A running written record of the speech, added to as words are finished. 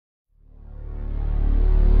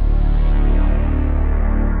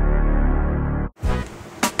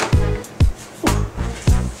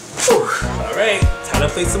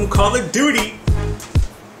play some Call of Duty.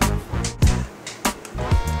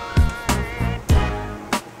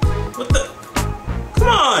 What the? Come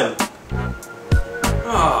on!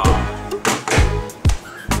 Oh.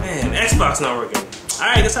 Man, Xbox not working.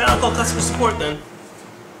 Alright, guess I'll call customer support then.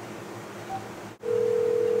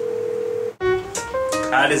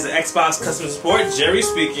 This is Xbox customer support, Jerry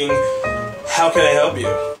speaking. How can I help you?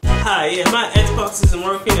 Hi, yeah, my Xbox isn't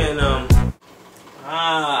working and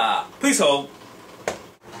please hold.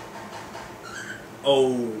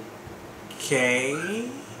 Okay.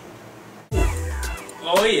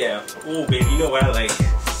 Oh yeah. Oh baby, you know what I like.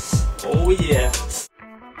 Oh yeah.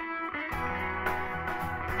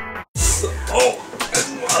 Oh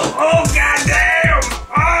goddamn!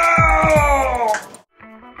 Oh!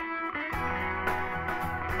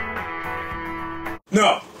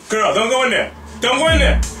 No, girl, don't go in there. Don't go in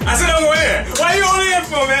there. I said don't go in there. Why you going in there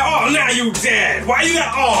for, man? Oh, now you dead. Why you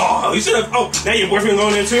got? Oh, you should have. Oh, now your boyfriend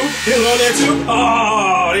going there too. He going there too.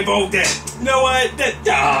 Oh, they both dead. You know what?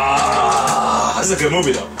 That's a good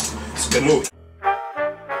movie though. It's a good movie.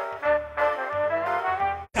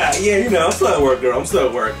 Yeah, you know, I'm still at work, girl. I'm still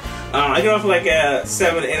at work. I get off like at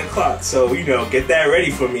 7, 8 o'clock, so you know, get that ready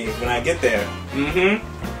for me when I get there.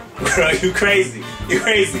 Girl, you crazy. You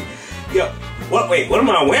crazy. Yo, what? Wait, what am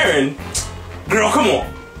I wearing? Girl, come on.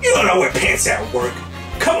 You don't know I wear pants at work.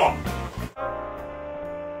 Come on.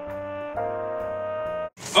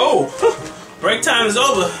 Oh, break time is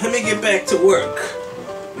over. Let me get back to work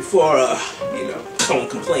before, you know, someone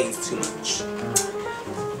complains too much.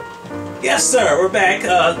 Yes, sir, we're back.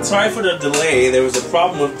 Sorry for the delay. There was a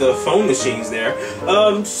problem with the phone machines there.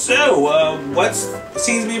 What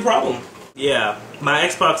seems to be a problem? Yeah, my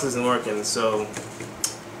Xbox isn't working, so...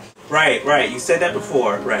 Right, you said that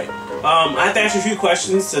before, right. I have to ask you a few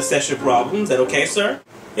questions to assess your problem. Is that okay, sir?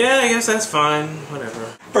 Yeah, I guess that's fine.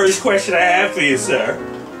 Whatever. First question I have for you, sir.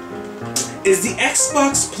 Is the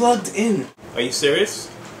Xbox plugged in? Are you serious?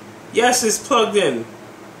 Yes, it's plugged in.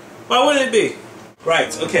 Why wouldn't it be?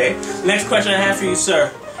 Right, okay. Next question I have for you,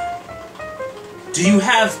 sir. Do you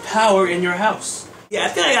have power in your house? Yeah, I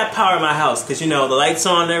think I got power in my house, because, you know, the light's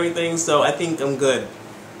on and everything, so I think I'm good.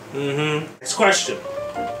 Next question.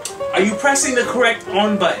 Are you pressing the correct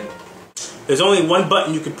on button? There's only one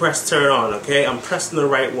button you can press to turn it on, okay? I'm pressing the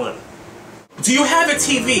right one. Do you have a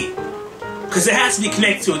TV? Because it has to be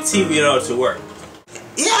connected to a TV in order to work.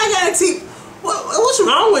 Yeah, I got a TV. What's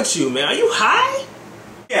wrong with you, man? Are you high?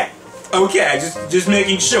 Yeah. Okay, just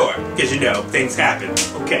making sure, because you know, things happen.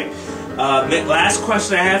 Okay. Last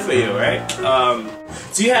question I have for you, right?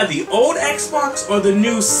 Do you have the old Xbox or the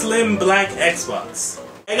new slim black Xbox?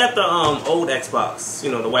 I got the old Xbox,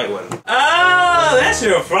 you know, the white one. Oh, that's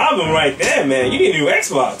your problem right there, man. You need a new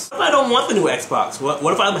Xbox. What if I don't want the new Xbox?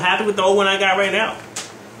 What if I'm happy with the old one I got right now?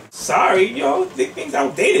 Sorry, you know, things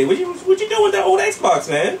outdated. What you doing with that old Xbox,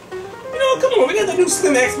 man? You know, come on, we got the new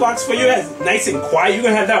slim Xbox for you. That's nice and quiet. You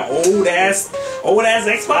gonna have that old ass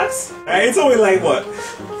Xbox? Alright, it's only like what,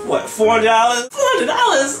 $400?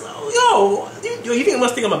 $400? Yo, you think I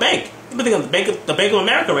must think I'm a bank? You think I'm the Bank of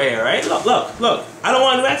America right here, right? Look. I don't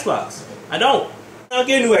want a new Xbox. I don't. I'll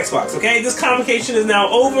get a new Xbox, okay? This convocation is now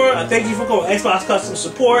over. Thank you for calling Xbox customer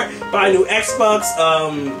support. Buy a new Xbox.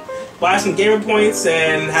 Buy some gamer points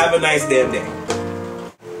and have a nice damn day.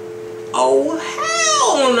 Oh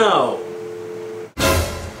hell no!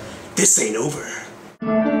 This ain't over.